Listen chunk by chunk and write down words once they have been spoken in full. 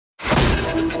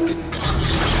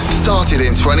Started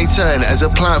in 2010 as a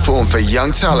platform for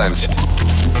young talent.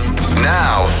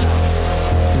 Now,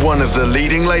 one of the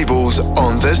leading labels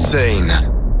on the scene.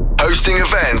 Hosting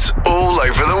events all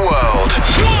over the world. 1,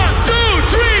 2,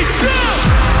 3, jump!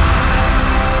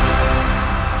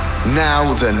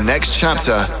 Now the next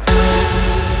chapter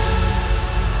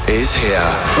is here.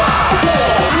 5, 4,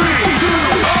 3, 2,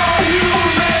 are you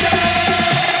ready?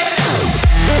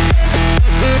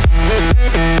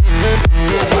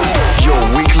 Your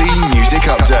weekly music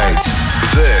update.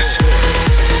 This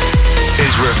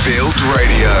is Revealed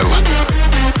Radio.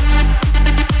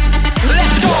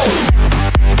 Let's go!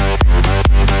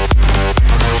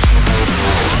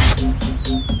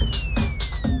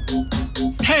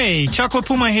 Hey, Chocolate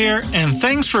Puma here, and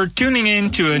thanks for tuning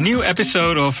in to a new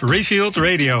episode of Revealed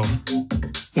Radio.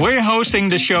 We're hosting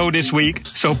the show this week,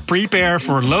 so prepare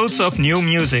for loads of new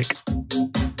music.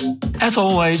 As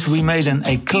always, we made an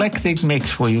eclectic mix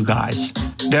for you guys.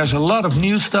 There's a lot of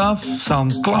new stuff,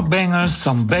 some club bangers,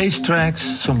 some bass tracks,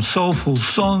 some soulful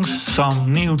songs,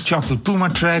 some new Chocolate Puma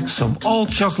tracks, some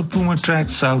old Chocolate Puma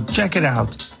tracks, so check it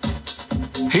out.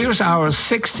 Here's our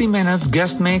 60-minute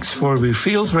guest mix for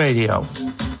Revealed Radio.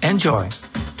 Enjoy.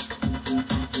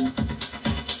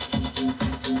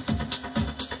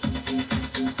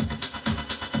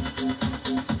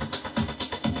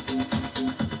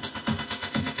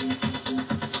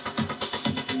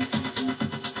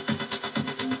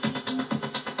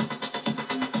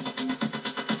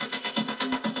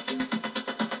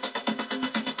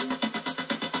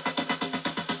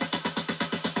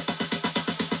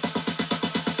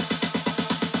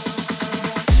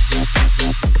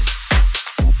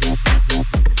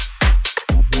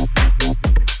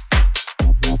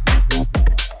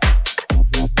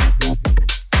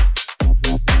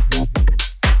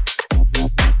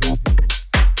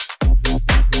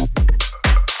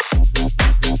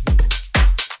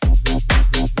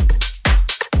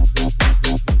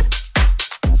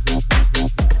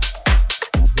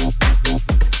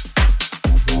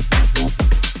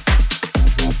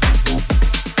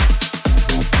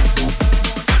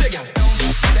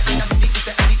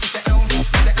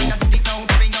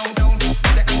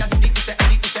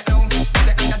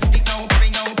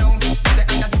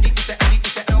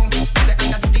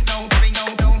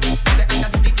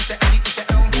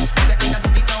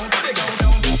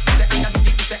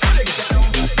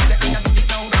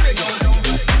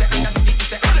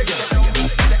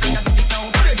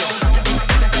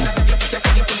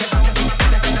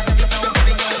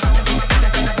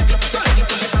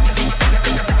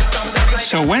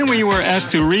 So when we were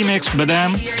asked to remix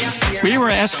Badam, we were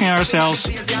asking ourselves,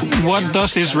 what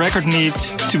does this record need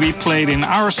to be played in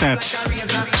our sets?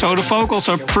 So the vocals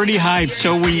are pretty high,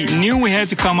 so we knew we had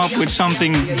to come up with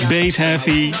something bass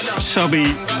heavy,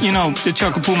 subby, you know, the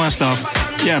Chocolate Puma stuff.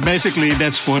 Yeah, basically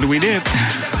that's what we did.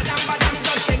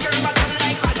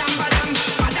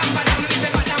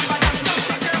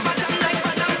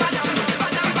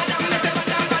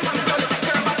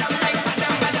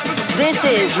 This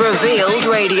is Revealed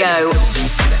Radio.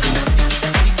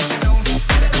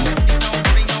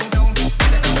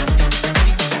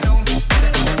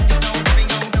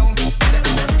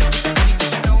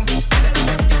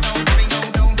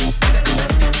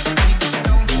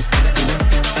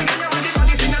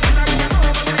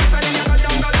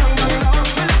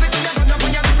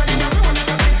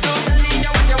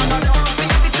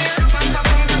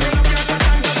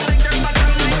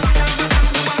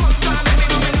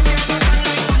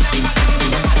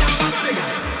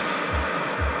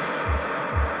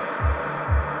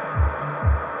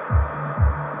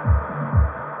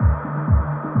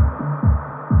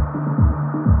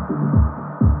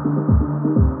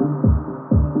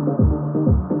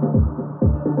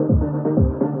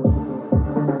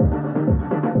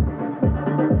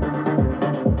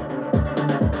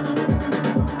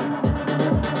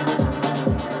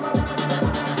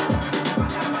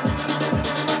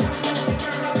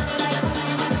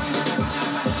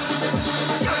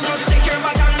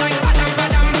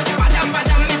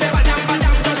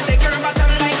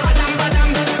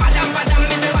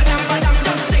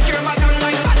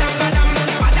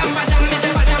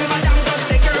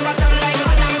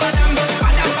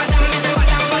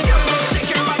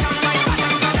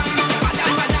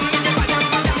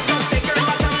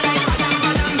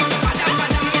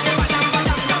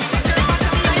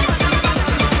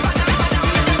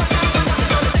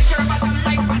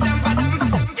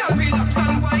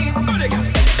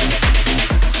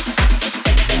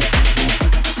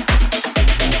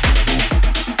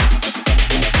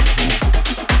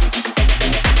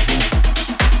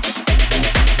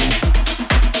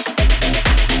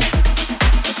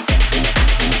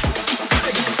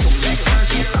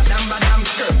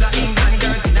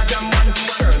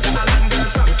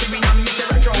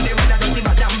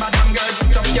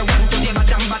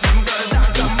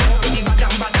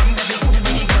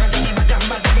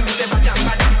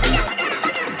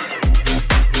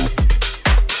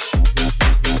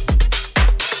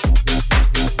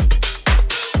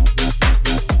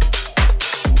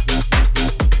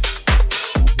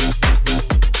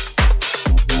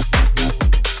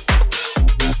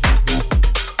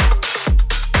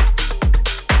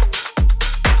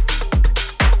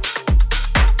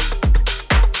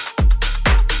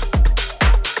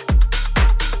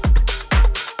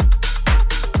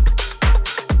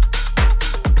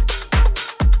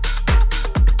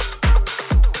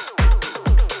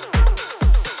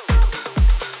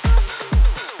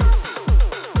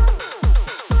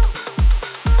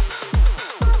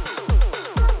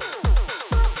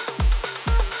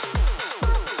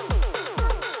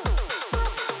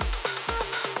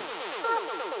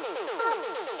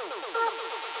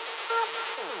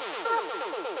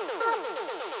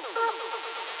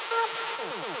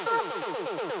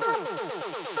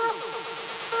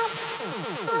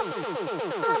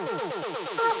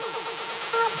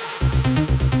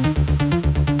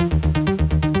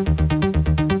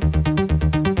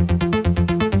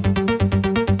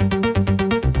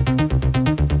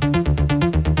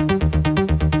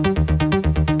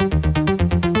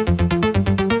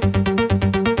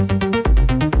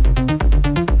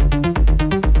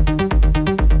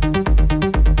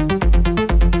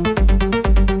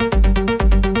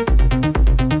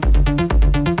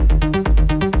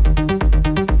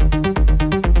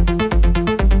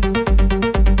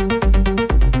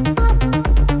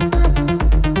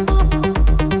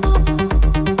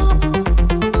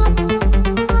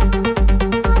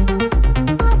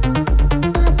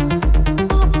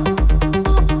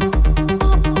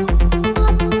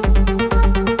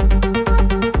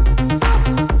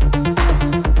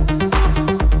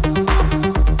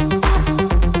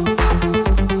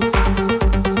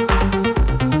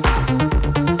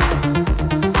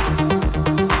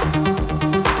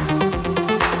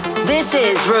 This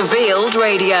is Revealed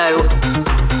Radio.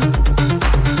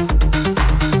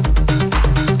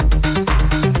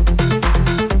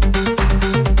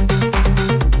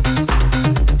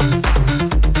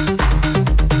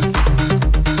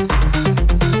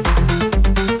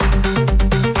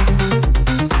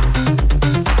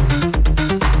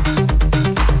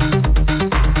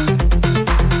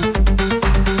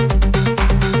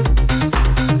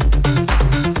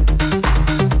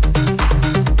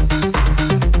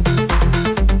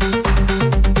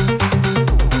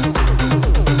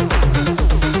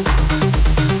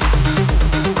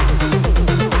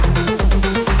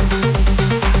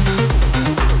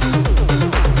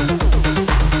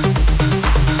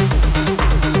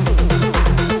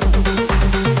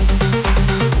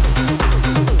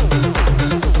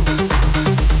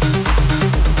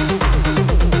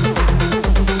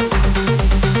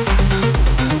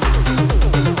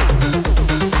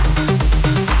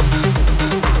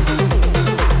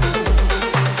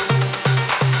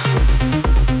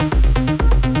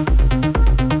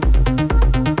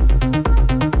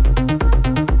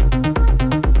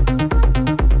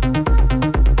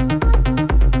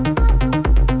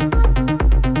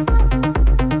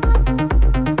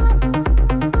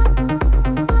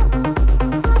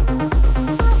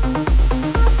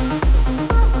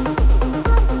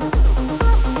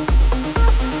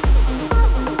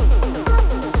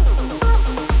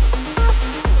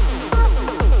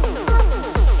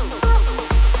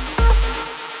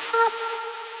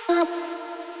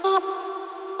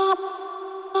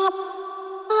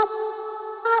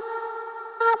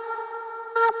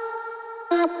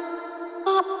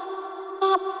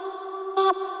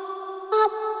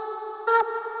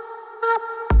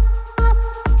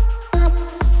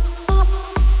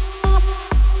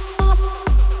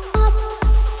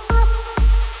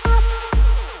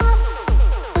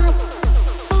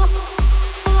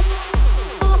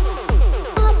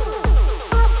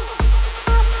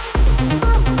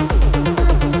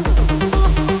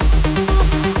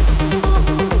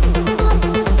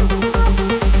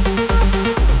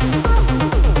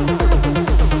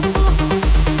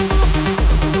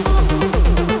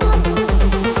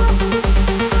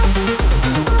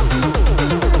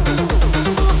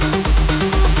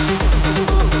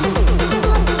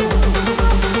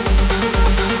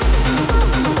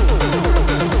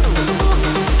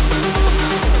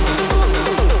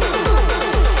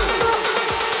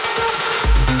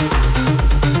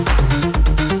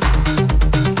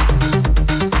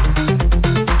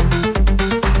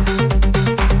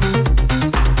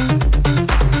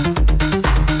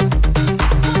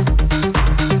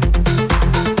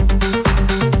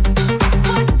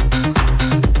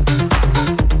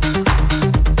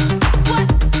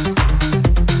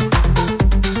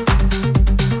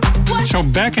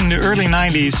 Back in the early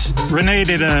 90s, René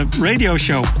did a radio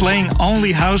show playing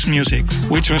only house music,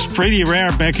 which was pretty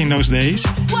rare back in those days.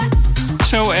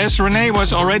 So as René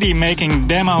was already making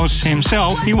demos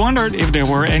himself, he wondered if there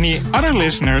were any other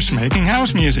listeners making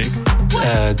house music.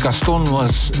 Gaston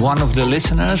was one of the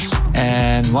listeners,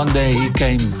 and one day he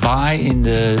came by in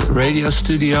the radio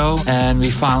studio and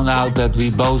we found out that we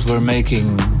both were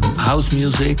making house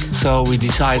music. So we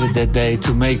decided that day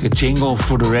to make a jingle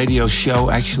for the radio show,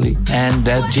 actually. And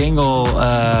that jingle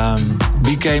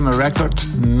became a record.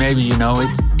 Maybe you know it.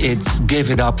 It's Give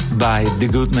It Up by The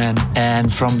Good Man.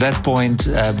 And from that point,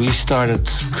 we started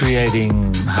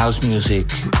creating house music,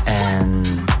 and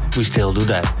we still do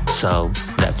that. So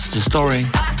that's the story.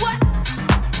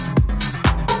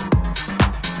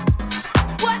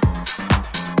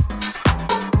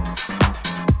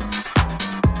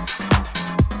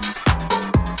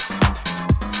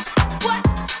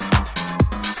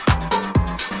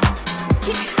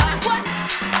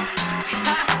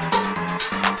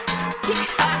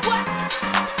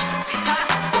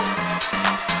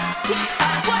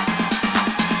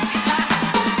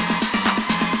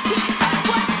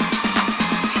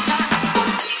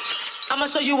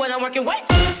 Show you what I'm working with.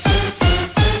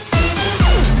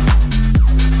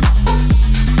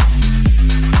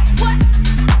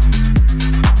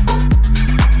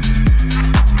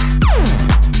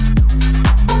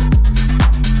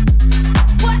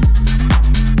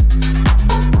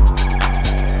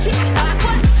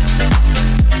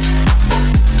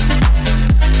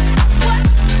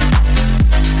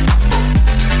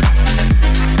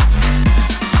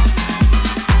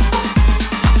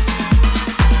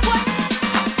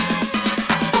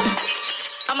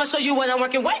 Show you what I'm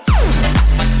working with.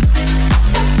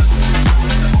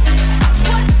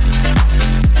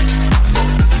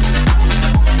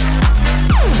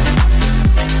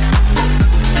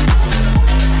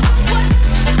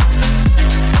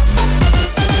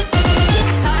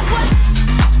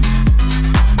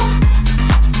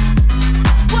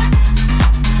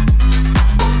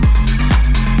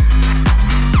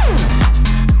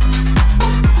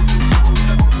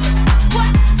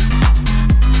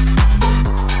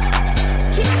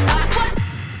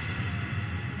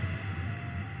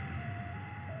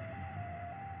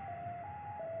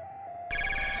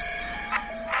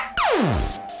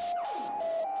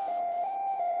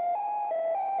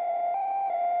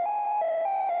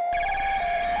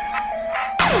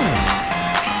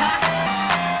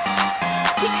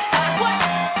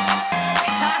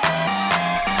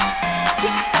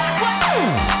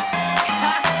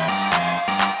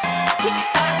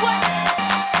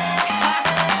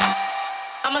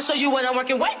 show you what I'm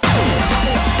working with.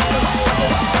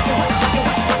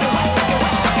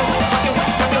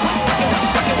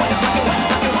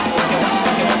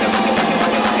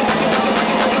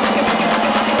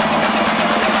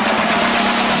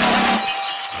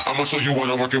 I'ma show you what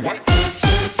I'm working with.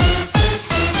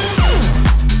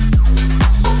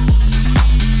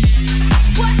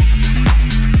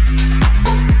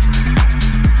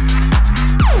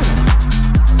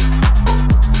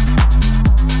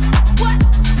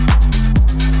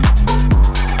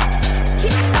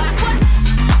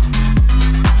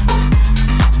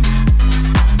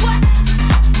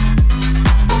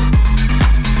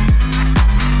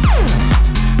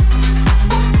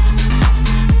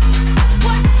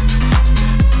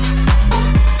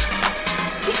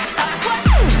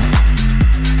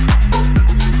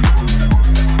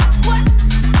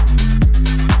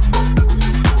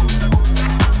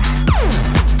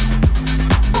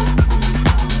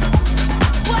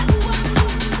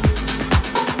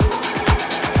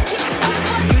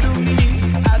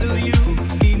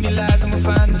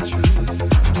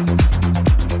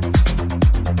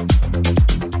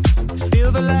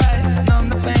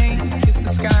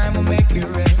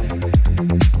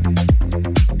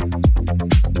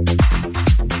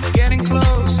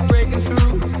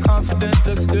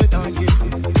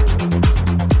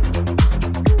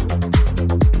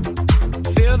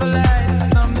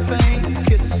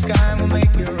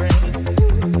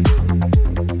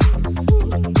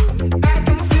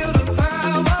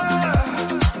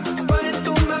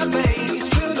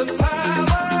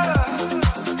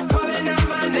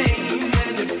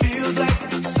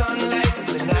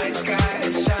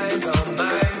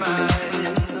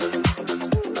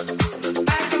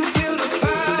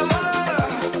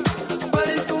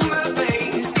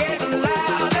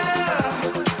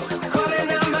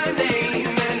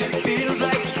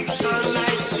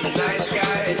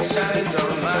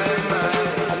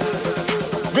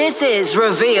 This is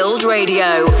Revealed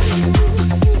Radio.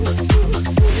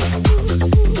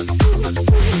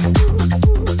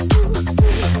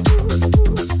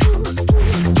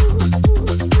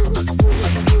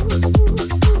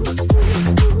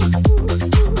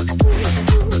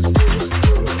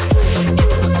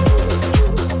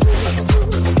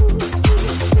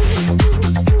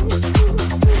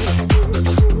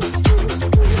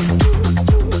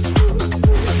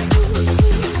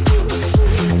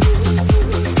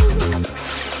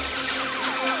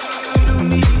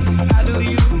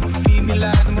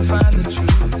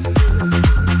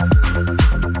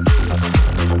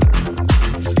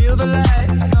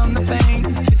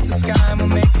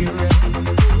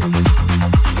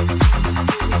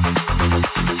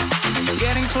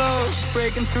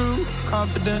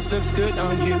 Confidence looks good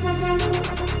on you.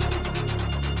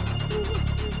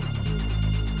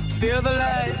 Feel the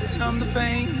light, numb the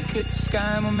pain. Kiss the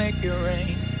sky and we'll make it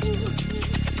rain.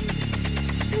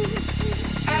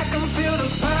 I can feel the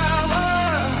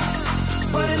power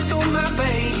running through my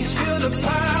veins. Feel the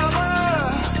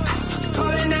power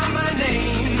calling out my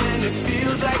name, and it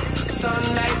feels like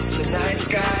sunlight. The night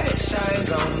sky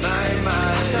shines on my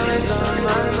mind. Shines on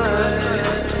my mind.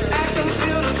 I can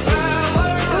feel the power.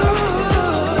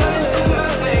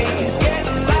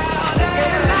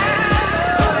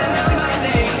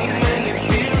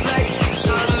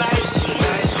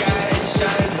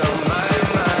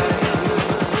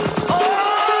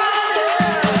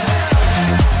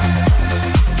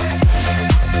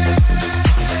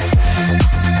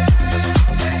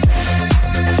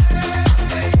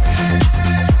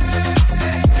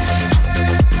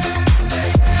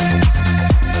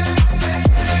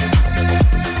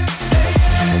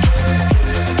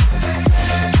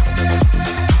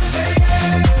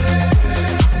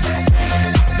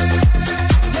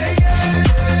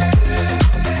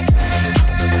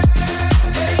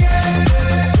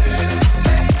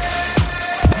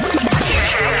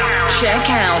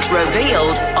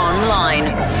 Revealed online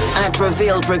at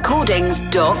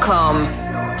revealedrecordings.com.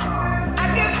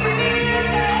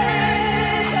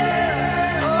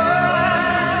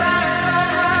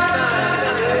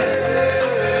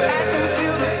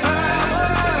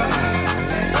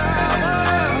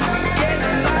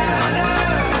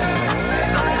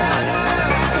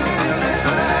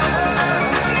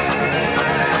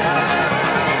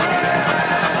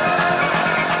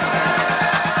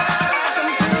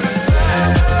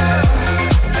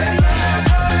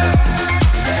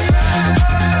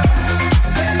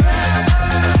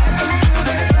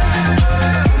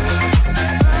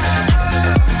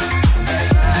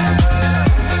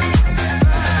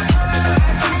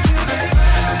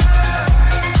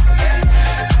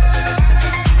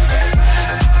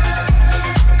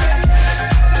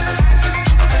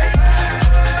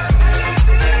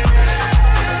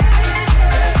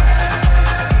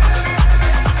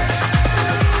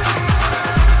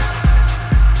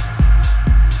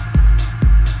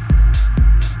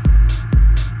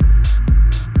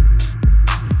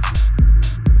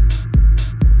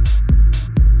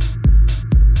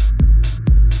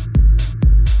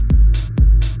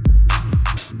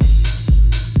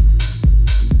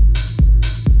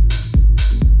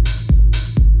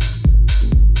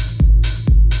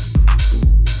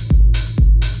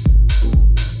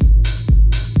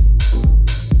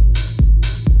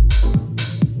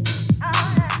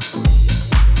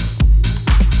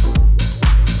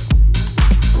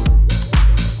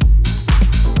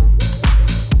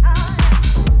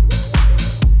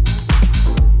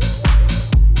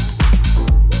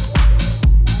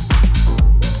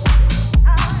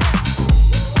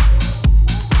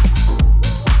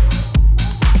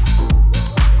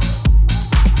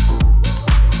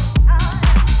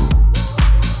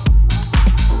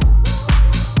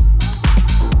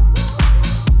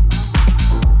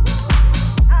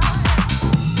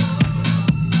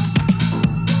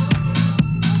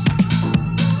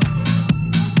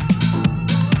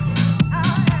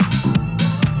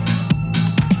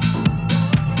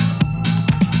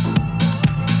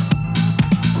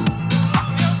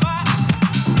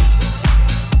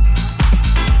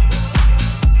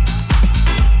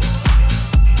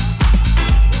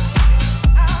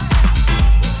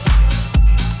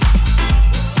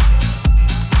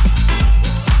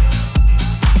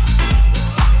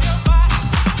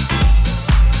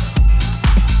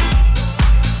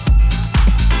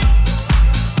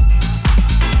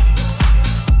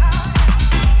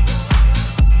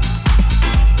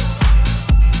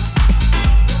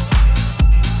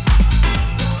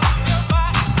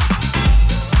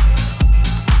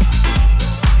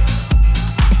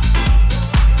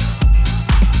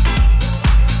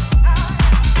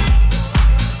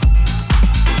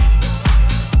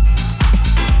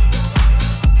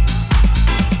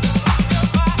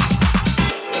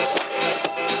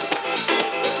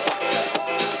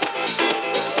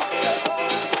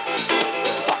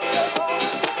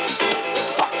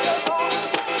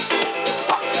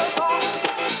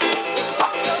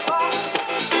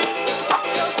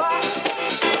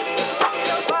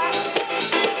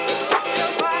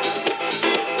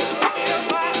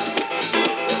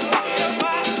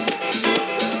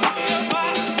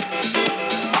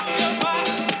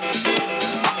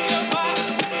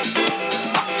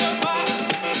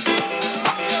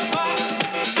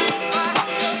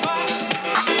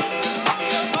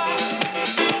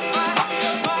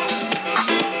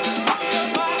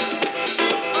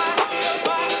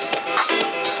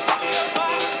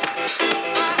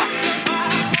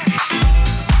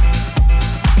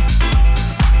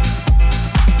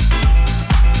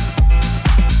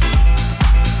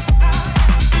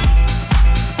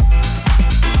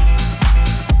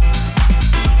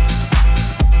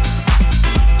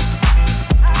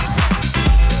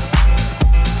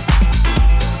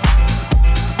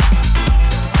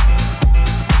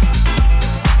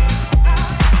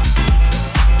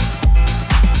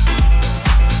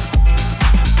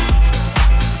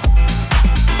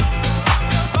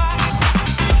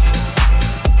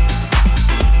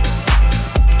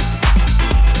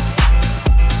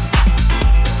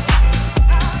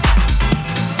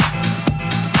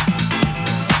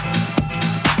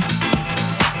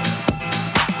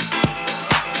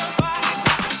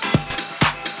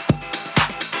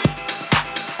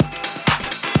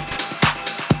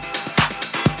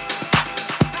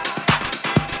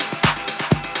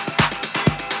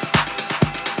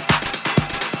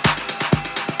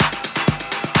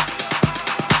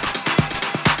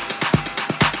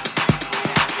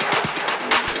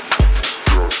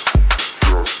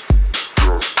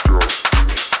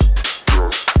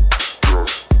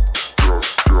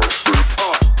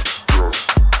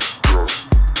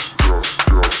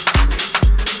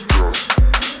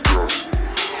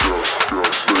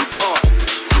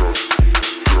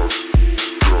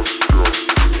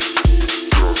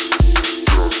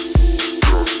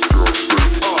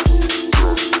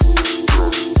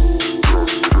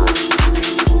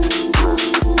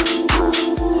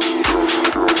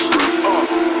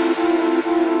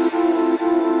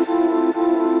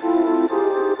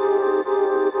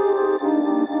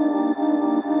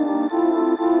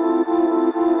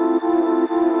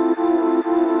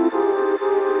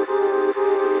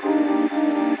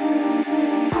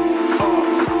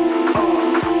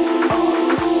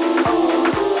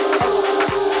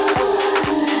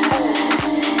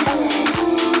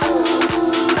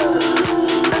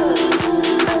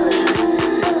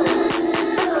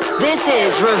 This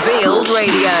is Revealed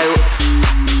Radio.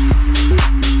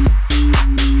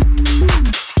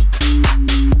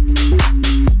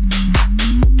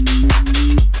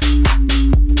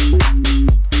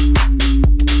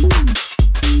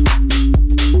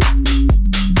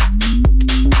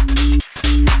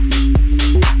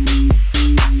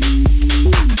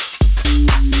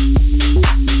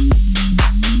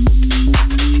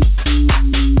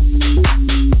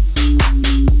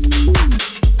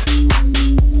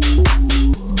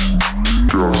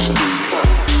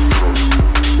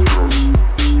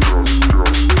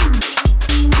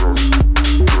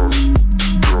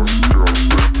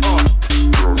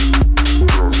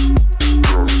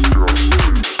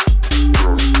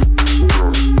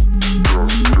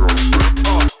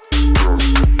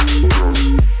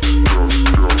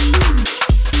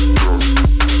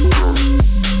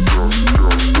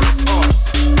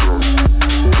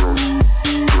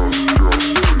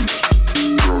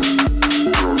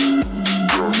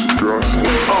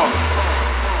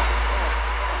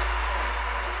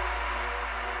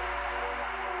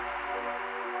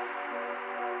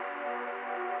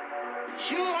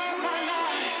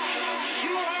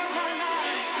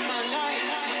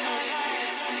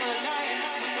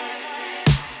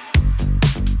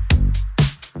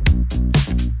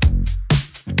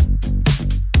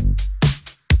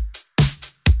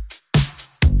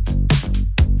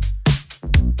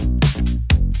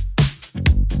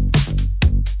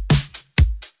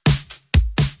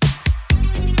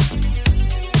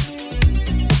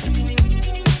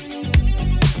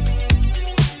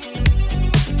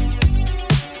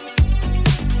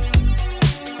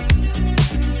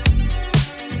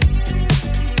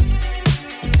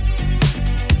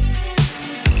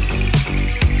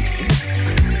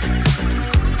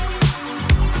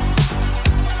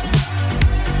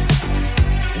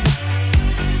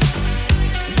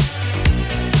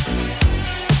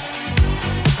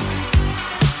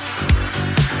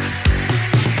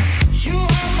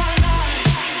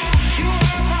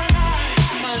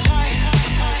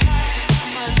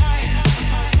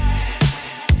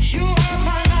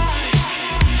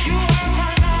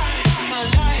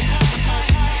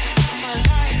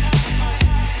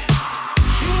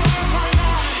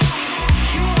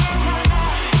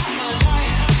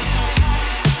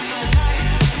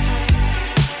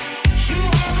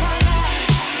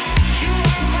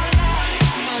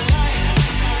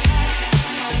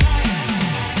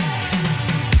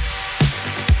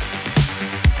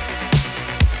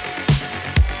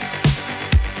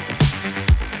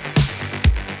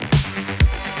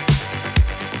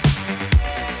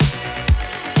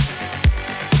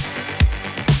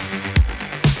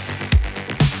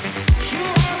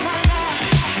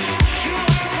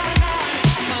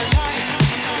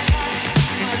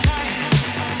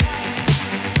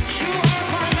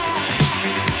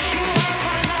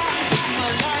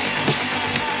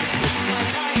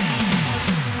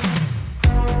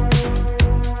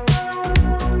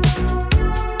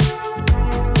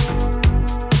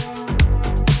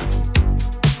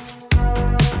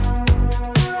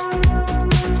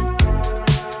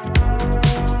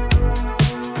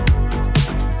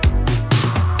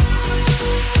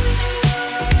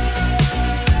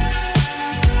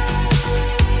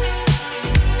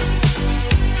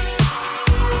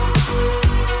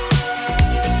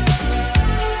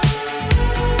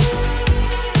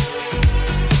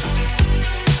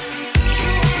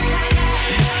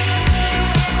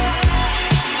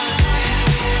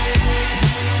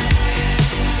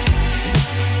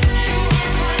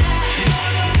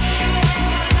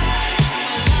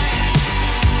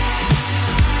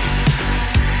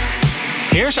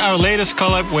 Here's our latest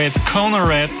collab with Kona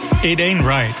Red, It Ain't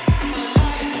Right.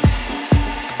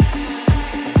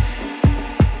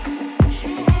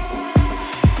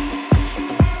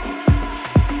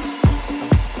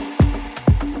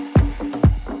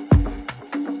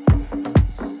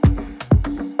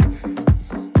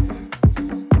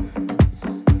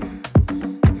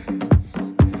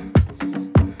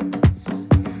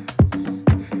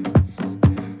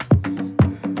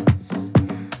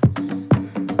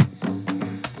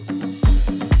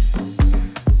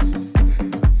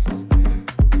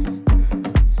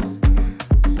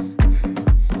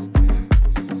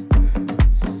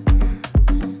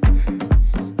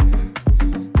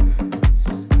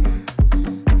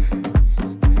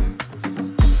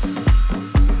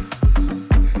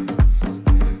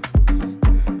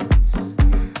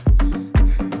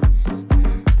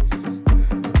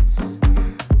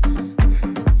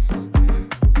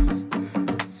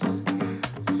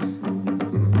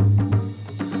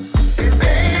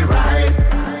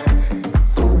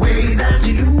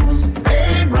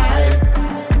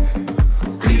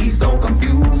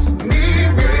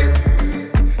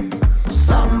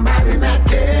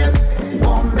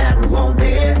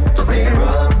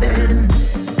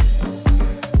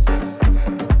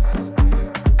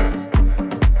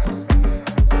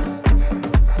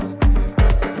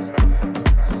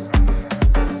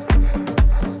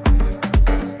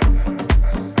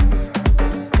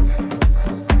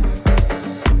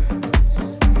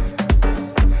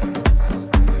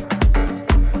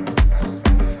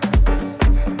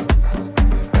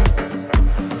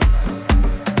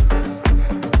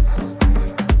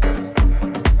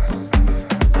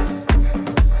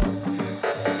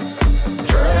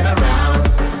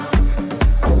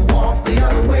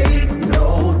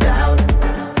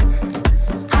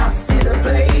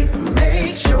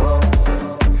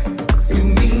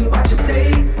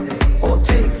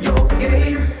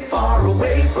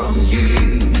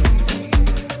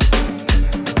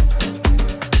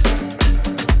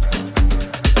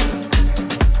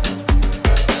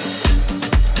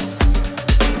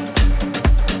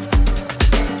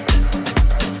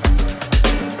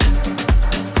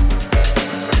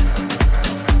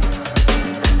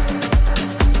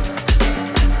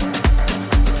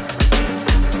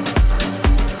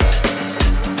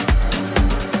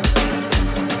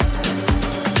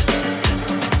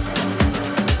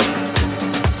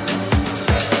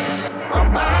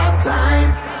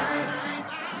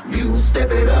 Step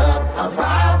it up,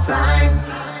 about time.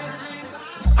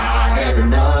 I had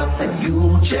enough and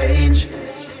you change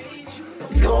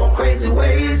your crazy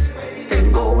ways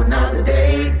and go another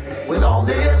day with all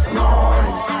this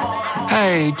noise.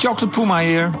 Hey, Chocolate Puma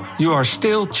here. You are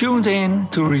still tuned in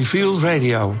to Revealed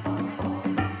Radio.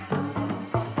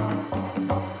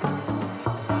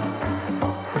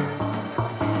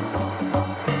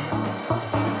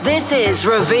 This is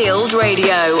Revealed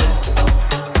Radio.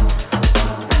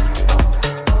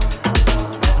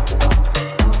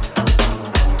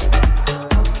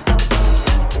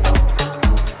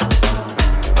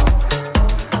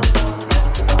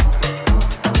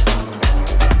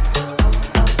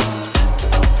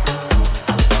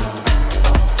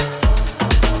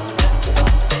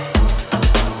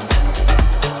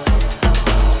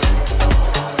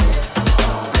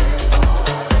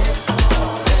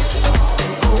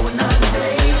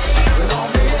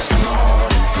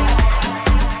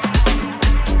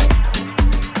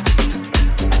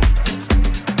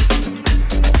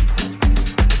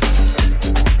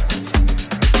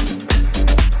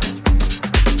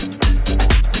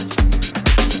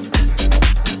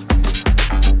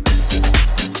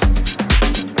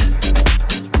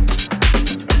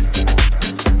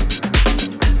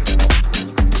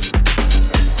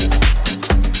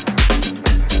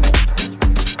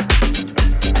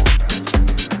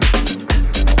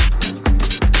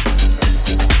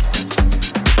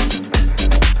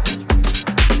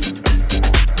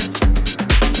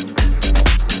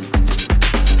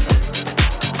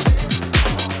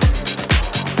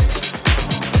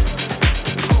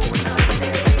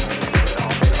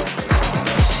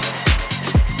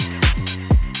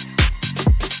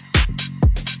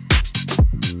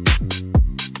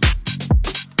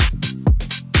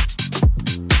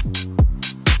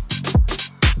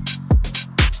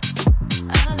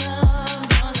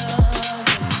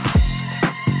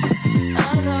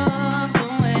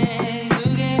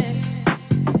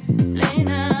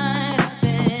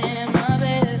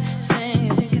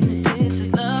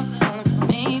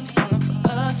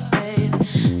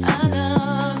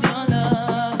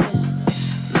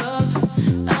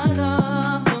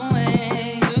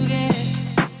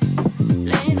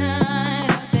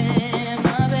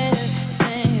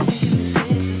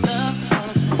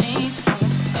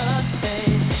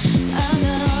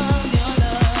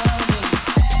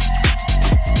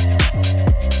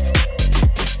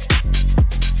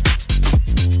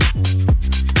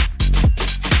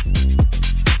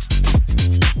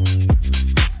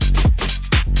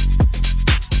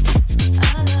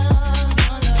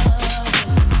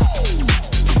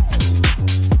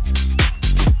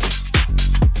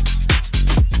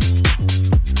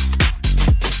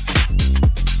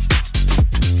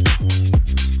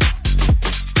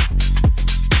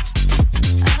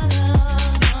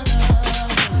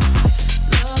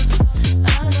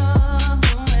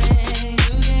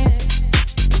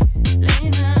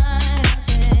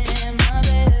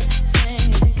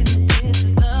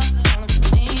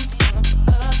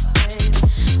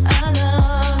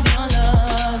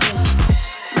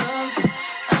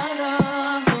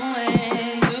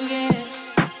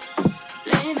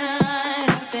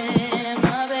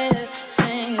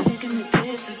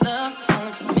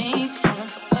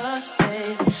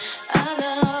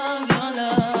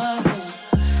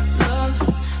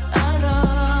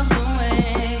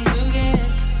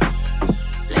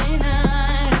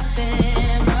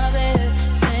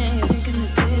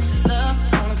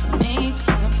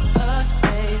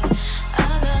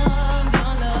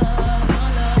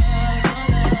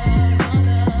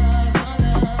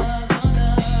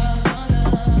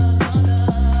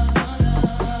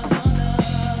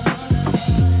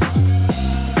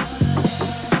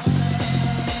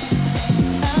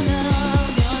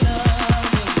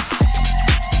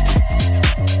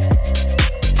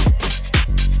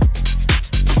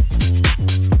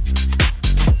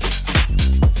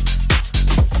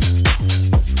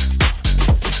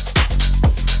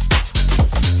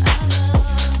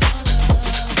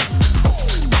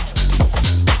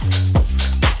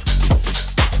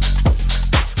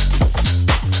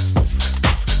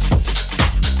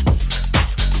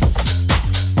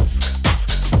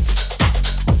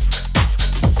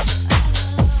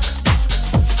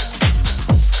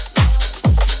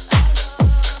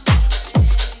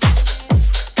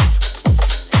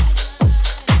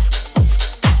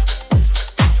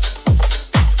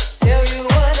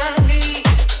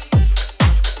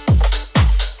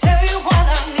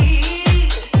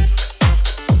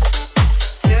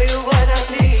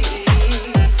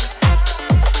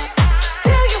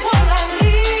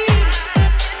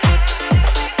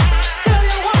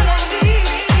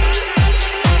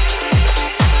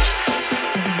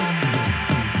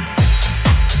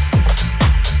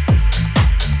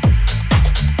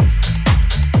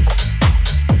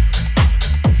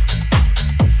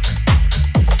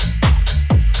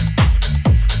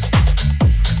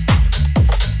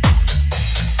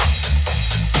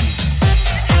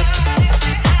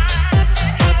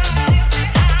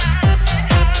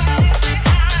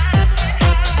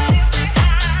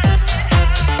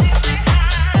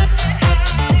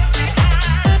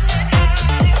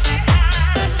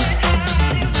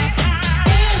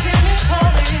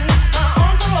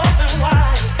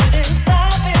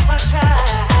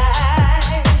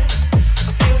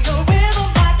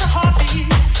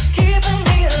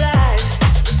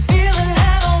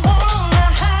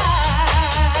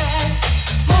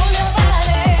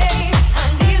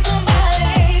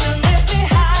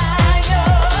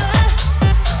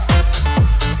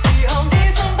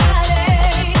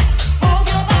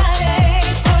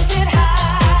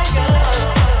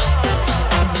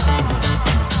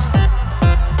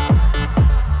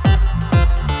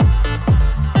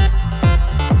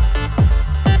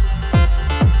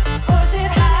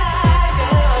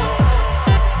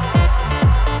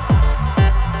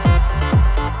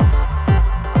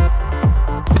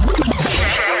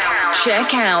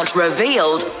 Check out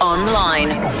Revealed online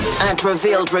at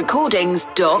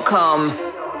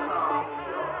revealedrecordings.com.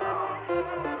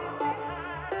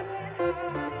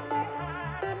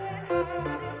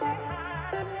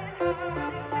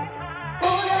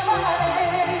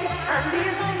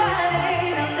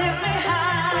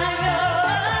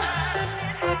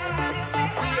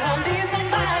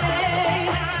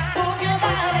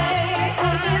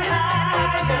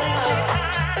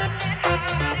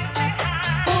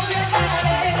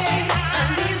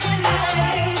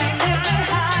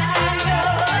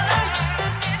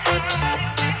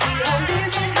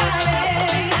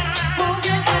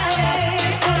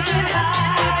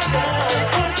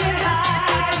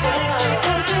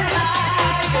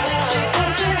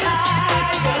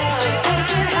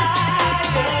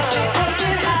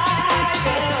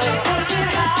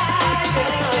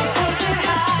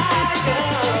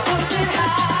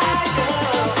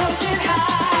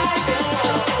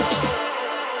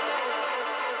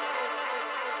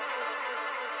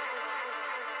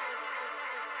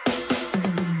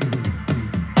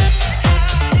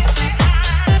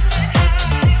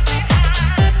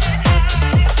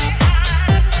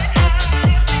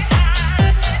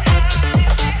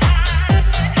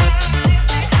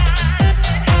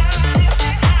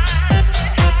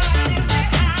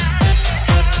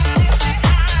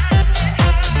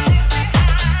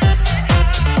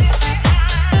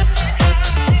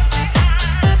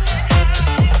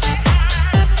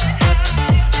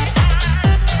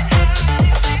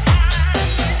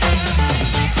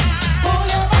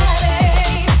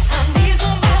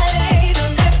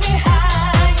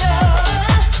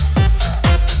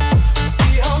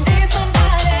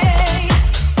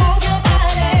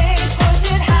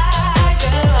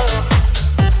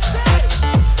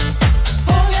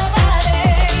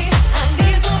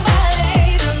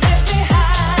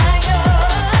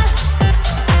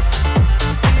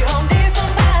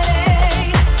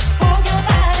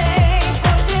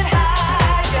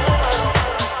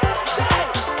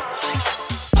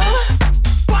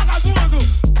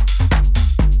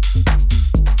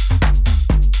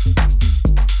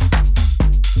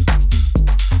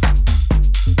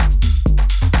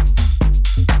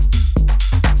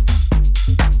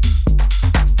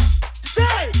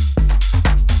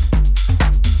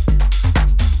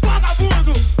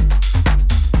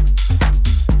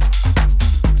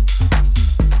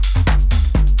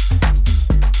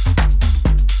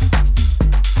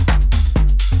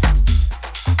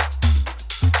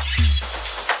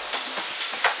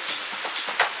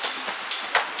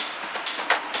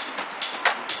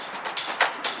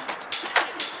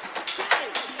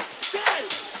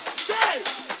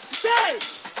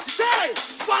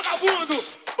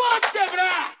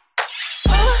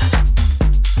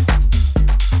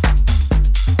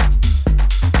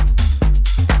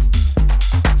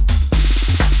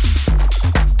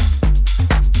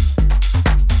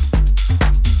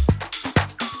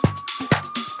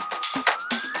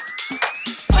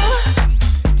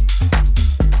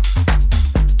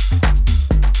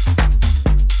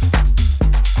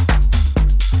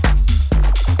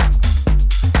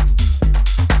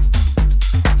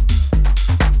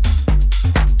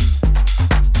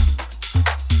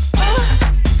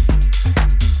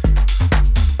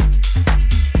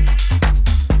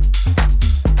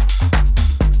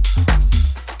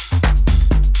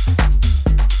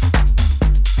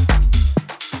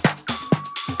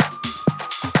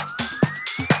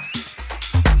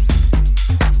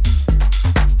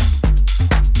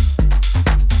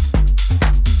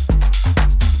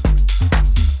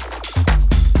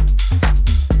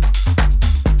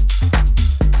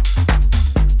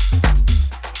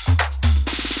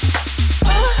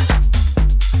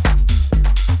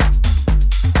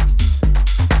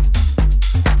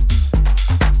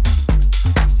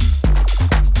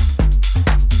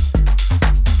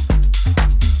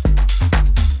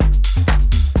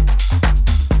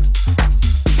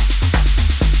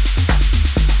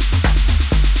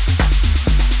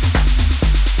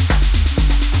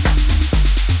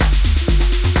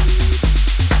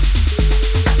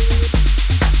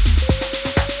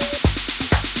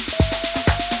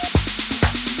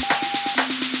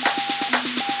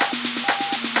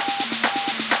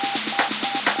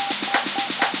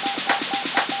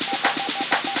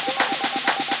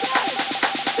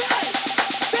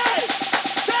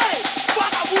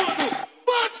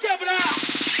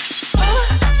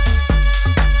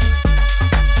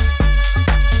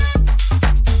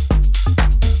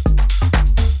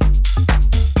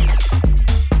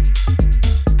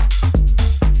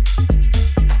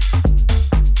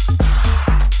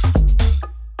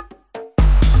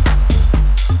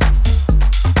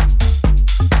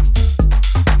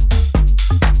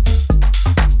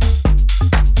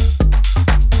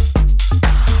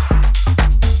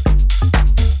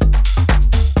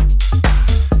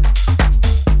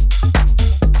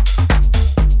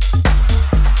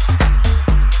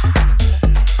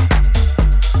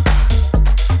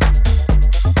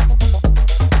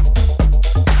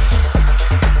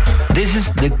 This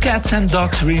is the Cats and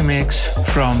Dogs remix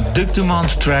from Duc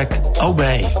Dumont's track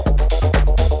Obey.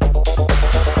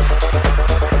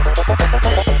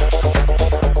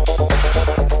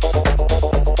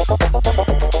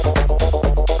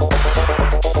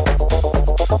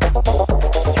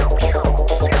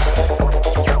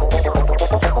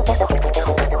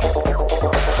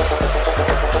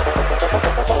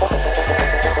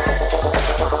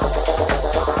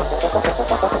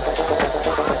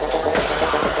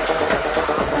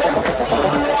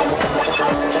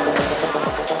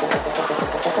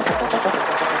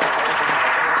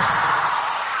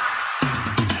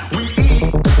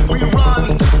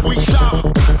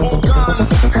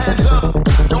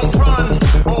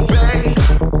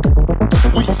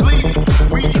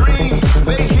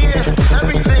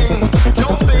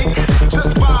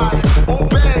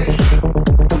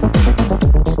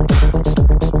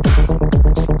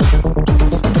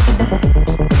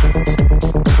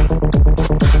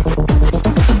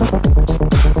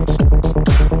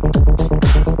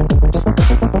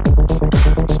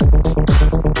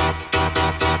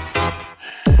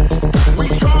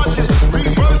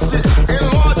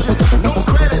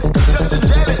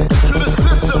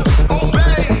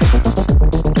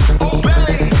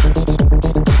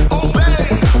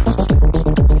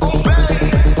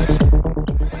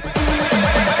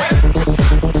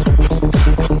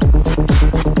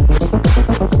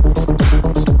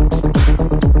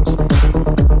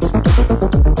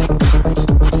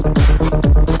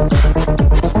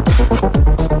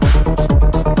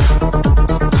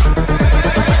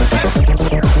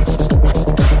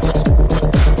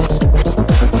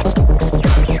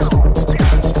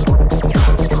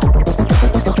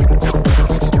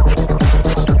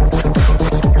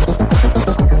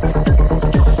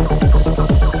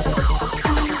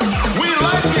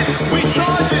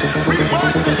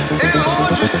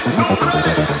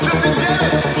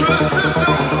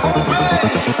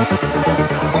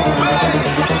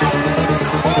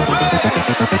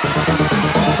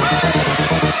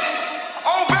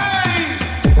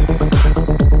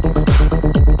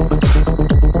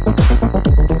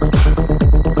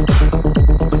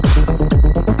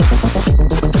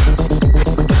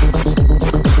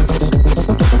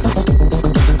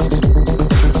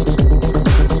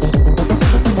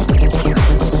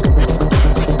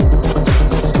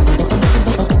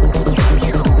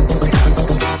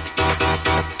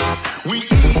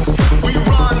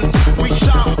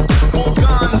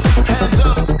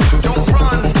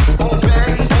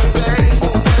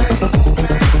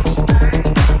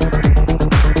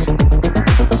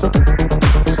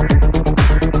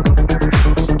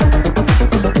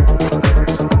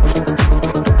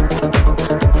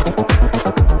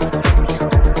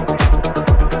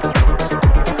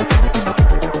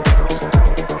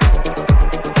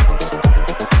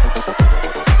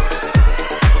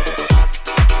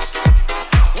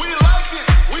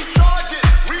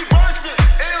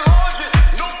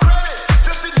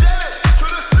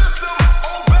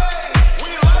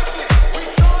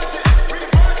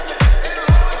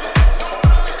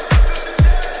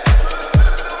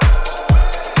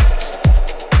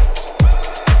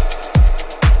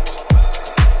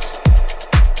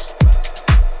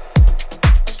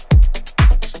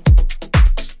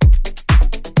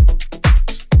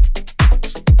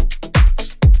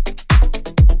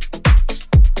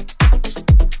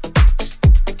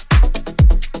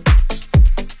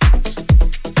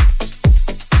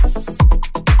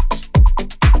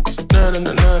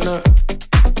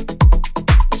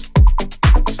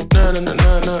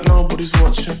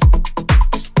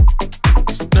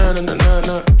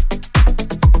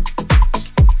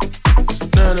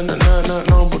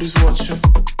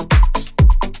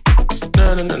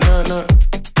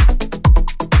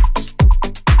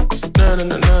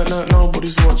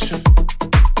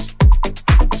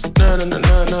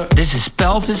 This is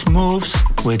Pelvis Moves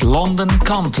with London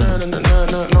Compton.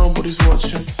 Nobody's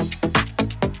watching.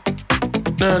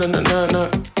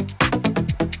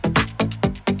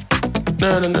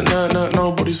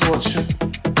 Nobody's watching.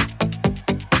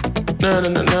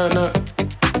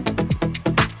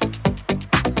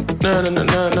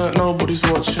 Nobody's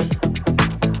watching.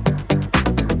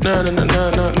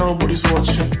 Nobody's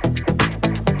watching.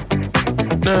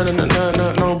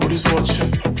 Nobody's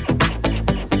watching.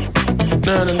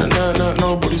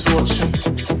 Nobody's watching.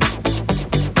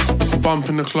 Bump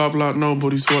in the club like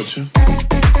nobody's watching.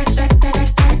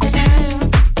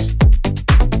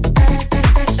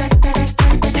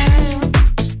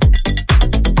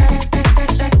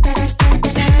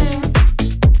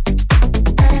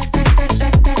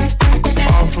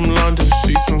 I'm from London,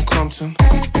 she's from Compton.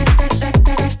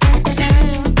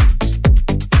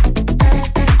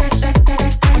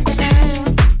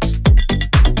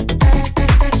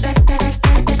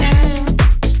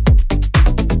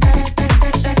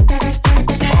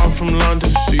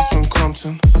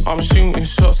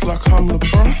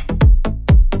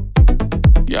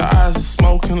 Your eyes are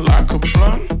smoking like a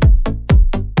blunt.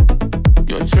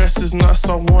 Your dress is nice,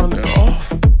 I want it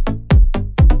off.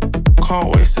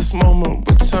 Can't waste this moment,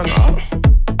 we turn up.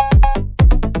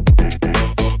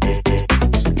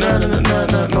 Nah, nah, nah, nah,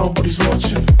 nah, nobody's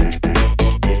watching.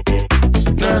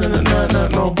 Nah, nah, nah, nah, nah,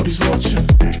 nobody's watching.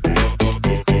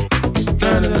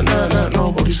 Nah, nah, nah, nah, nah,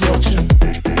 nobody's watching.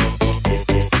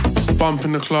 Bump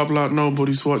in the club like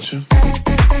nobody's watching.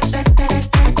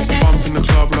 Bump in the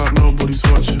club like nobody's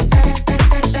watching.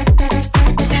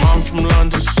 I'm from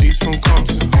London, she's from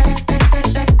Compton.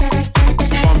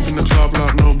 Bump in the club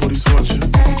like nobody's watching.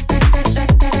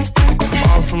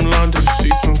 I'm from London,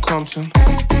 she's from Compton.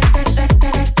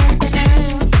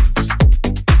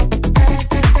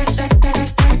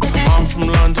 I'm from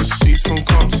London, she's from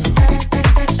Compton.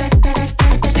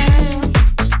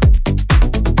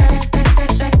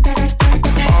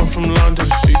 I'm from London,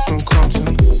 she's from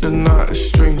Compton. The night is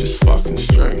strange, it's fucking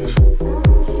strange.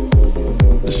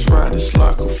 Let's ride this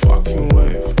like a fucking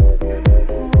wave.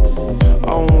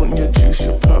 I want your juice,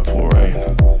 your purple rain.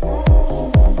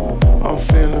 I'm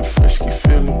feeling frisky,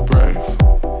 feeling brave.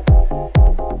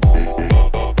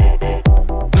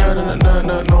 Nah, nah, nah,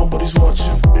 nah, nobody's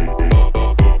watching.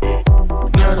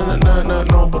 Nah, nah, nah, nah,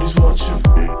 nobody's watching.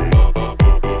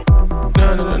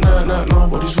 Nah, nah, nah, nah,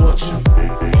 nobody's watching.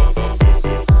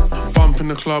 Bump in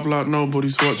the club like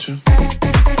nobody's watching.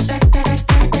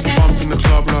 Bump in the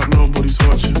club like nobody's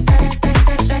watching.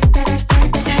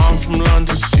 I'm from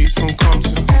London, she's from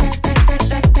Compton.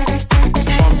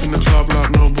 Bump in the club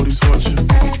like nobody's watching.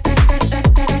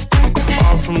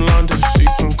 I'm from London,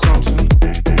 she's from Compton.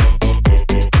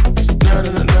 Nah,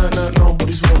 nah, nah, nah,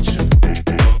 nobody's watching.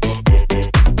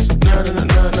 Nah, nah,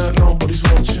 nah, nah, nobody's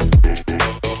watching.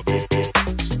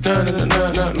 Nah, nah,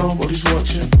 nah, nah, nobody's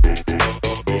watching.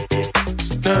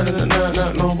 Nah, nah, nah,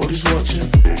 nah, nobody's watching.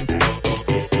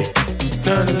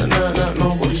 Nah, nah, nah, nah,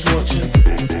 nobody's watching.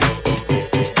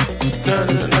 Nah,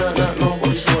 nah, nah, nah,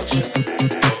 nobody's watching.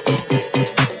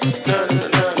 Nah, nah,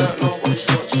 nah, nah, nobody's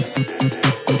watching.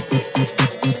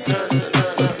 Nah, nah, nah, nah, nobody's watching. Nah, nah,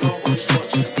 nah, nah, nobody's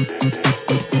watching.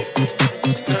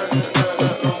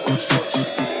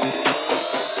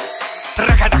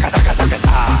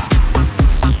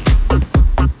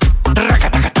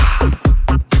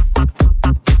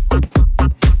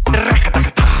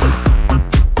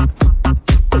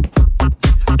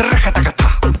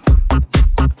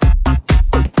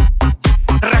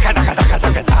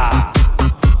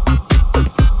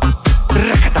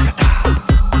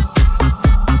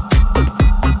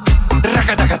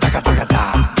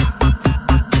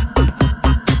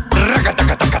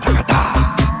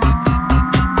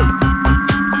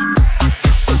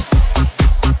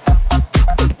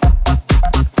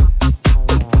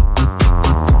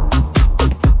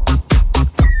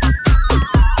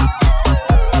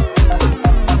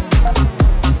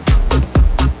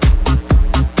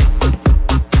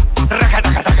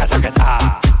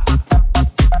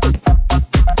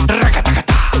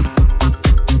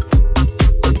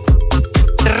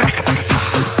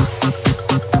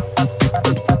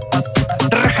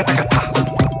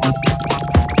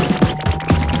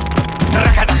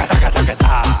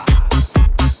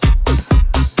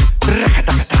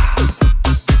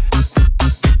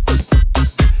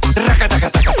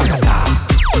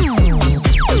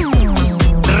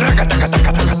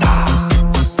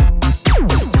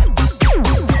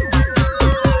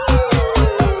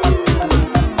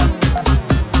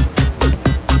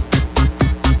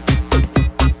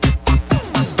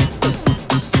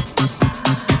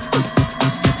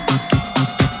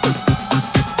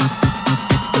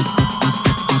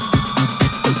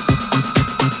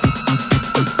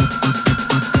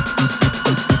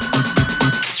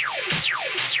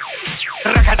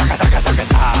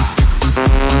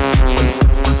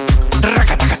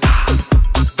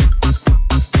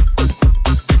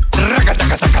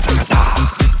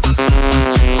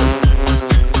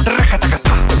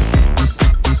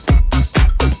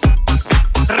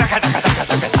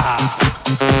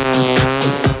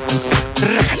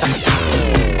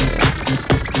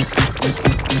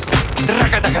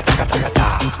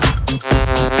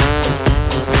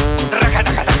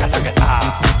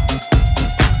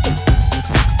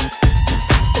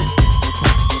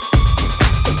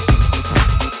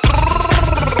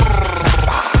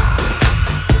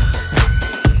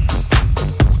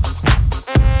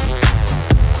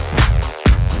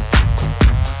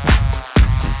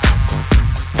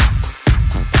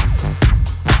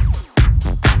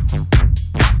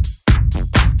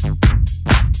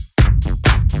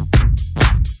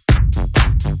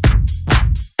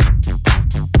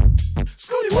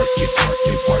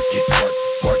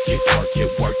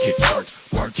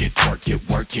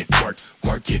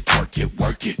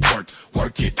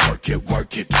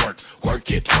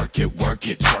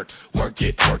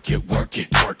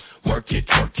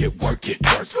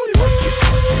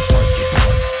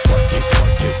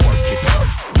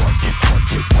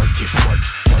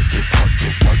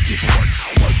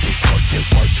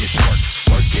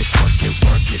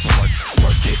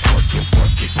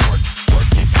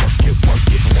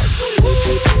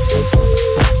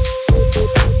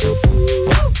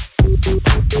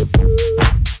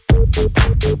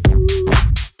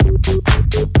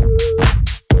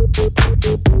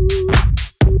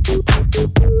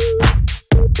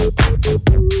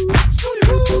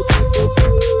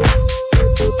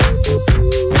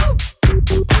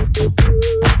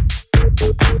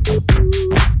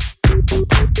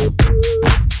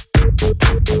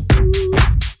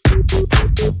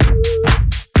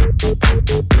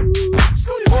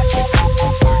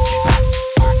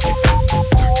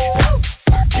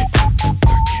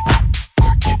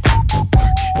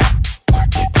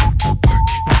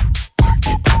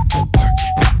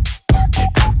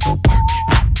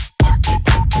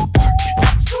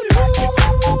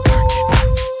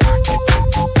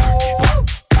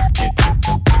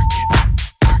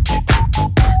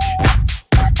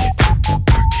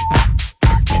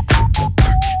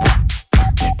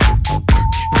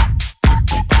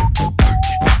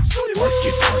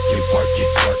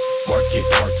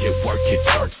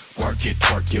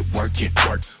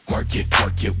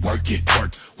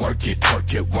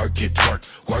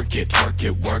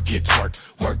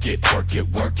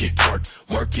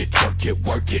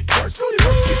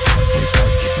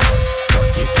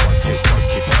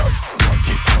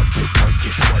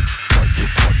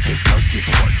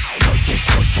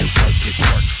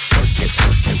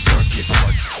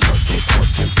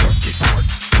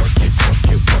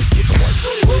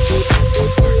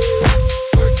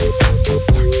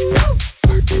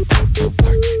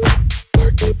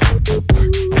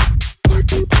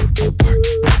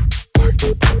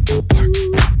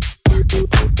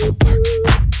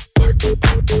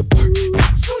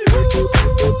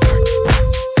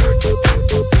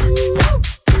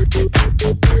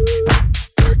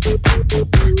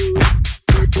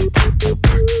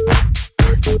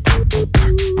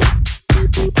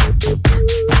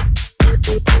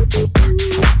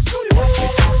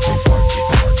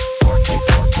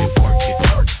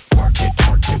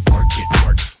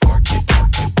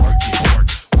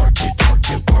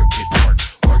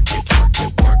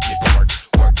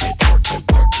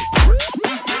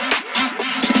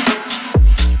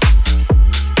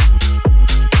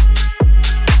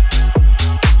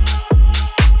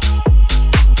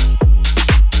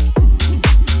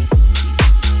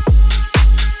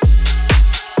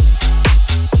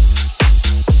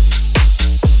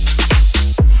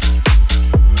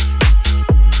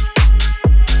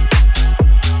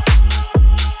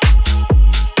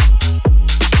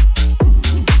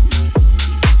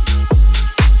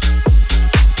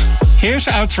 Here's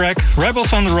our track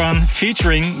Rebels on the Run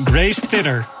featuring Grace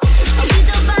Titter.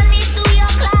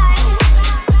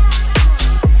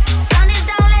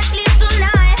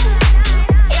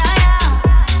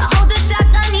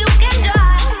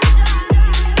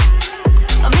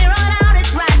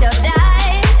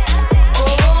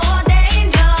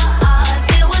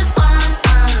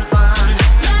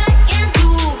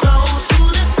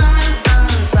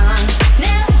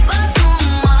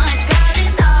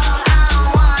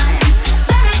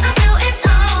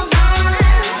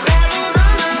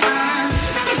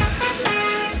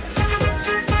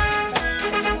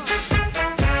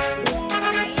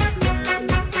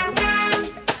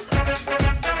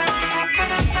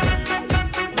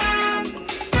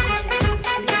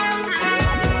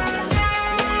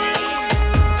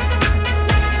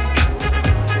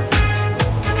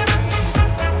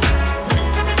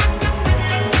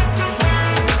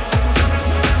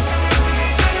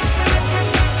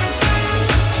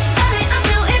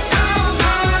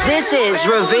 This is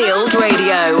Revealed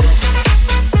Radio.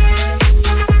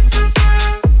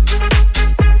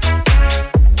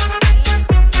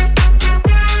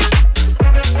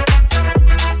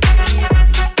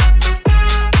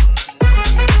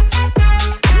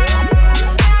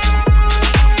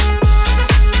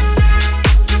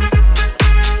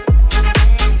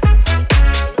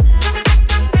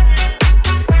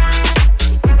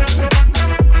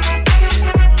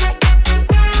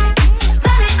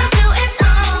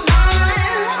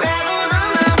 Rebels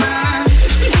on the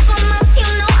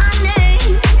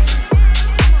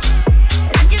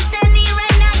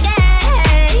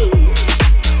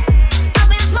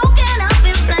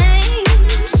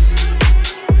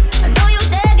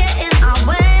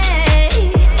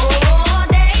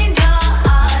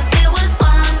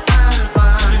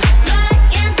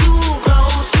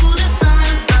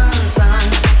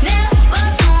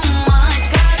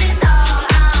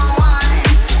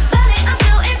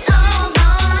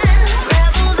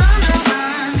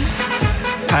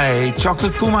Hey,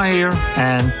 Chocolate Puma here,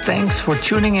 and thanks for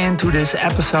tuning in to this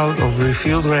episode of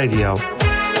Revealed Radio.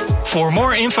 For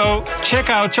more info, check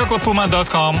out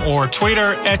chocolatepuma.com or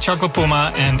Twitter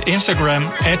 @chocolatepuma and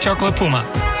Instagram @chocolatepuma.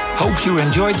 Hope you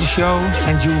enjoyed the show,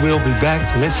 and you will be back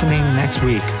listening next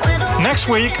week. Next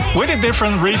week, with a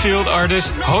different Revealed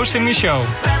artist hosting the show.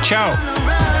 Ciao.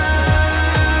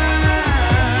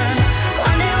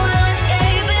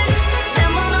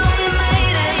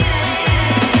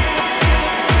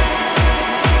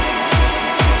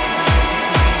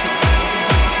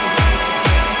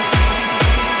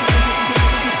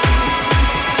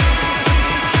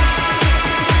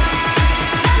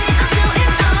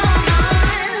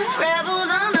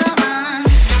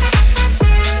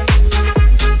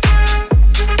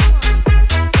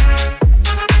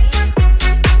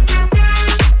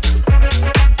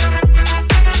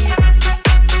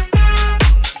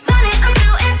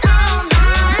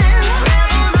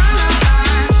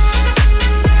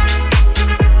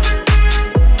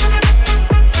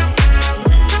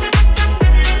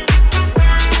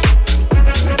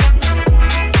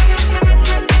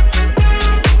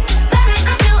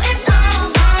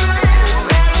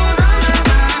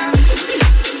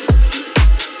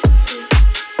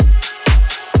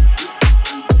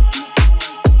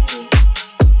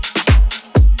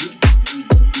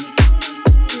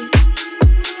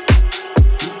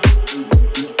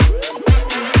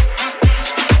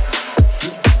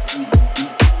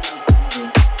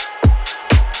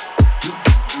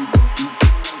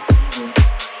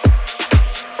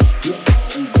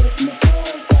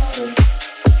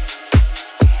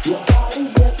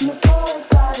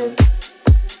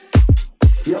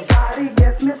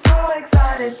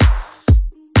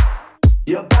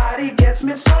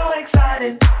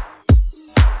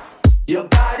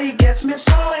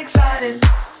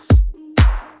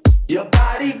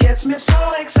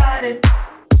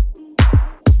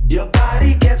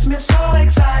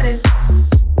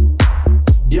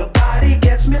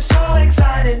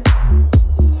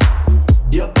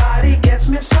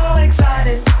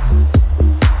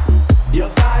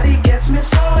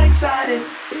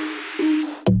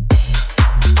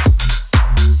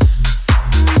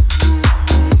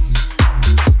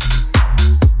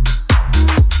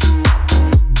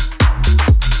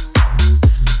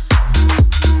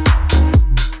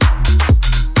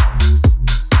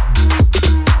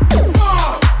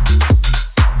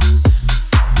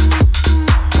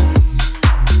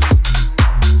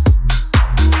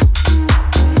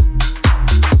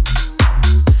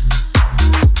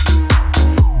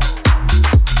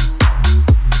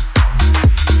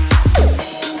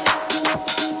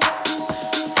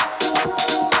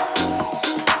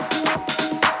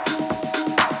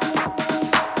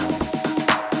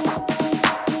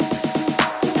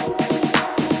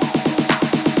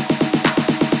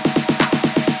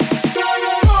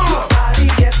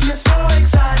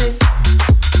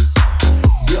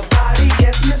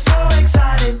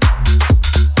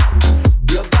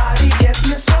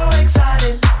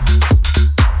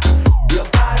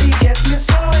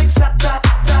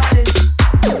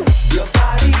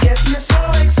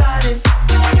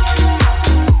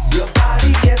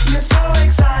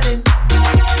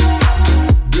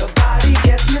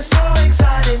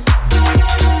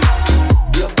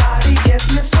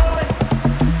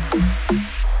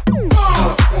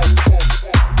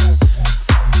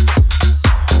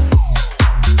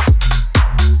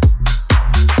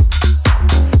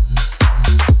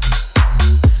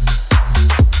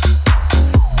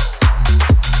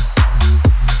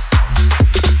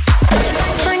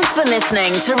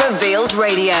 Listening to Revealed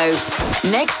Radio.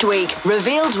 Next week,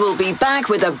 Revealed will be back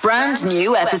with a brand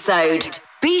new episode.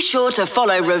 Be sure to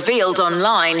follow Revealed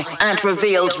online at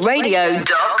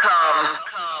revealedradio.com.